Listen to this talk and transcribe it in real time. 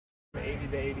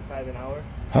90 to 85 an hour.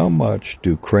 How much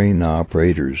do crane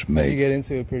operators You make? get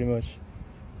into it pretty much.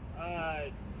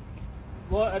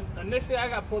 Well, initially I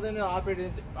got pulled into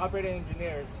operating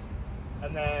engineers,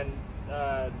 and then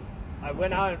I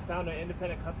went out and found an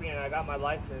independent company, and I got my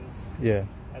license. Yeah.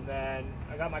 And then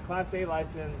I got my Class A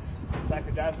license, so I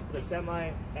could drive the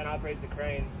semi and operate the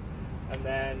crane. And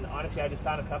then, honestly, I just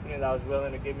found a company that was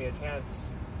willing to give me a chance.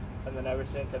 And then ever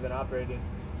since, I've been operating.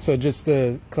 So just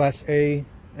the Class A,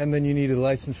 and then you need a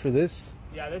license for this?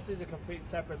 Yeah, this is a complete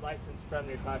separate license from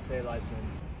your Class A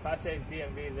license. Class A is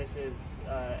DMV, this is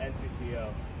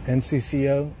NCCO.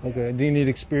 NCCO? Okay. Yeah. Do you need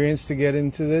experience to get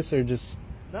into this, or just...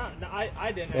 No,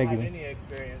 I didn't have any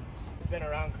experience. I've been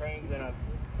around cranes, and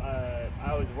I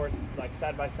always worked like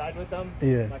side by side with them.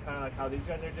 Yeah. Like kind of like how these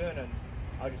guys are doing, and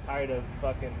I was just tired of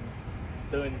fucking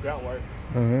doing grunt work.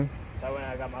 Uh-huh. So I went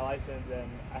and I got my license, and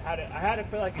I had it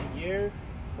for like a year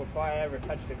before I ever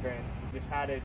touched a crane. Just had it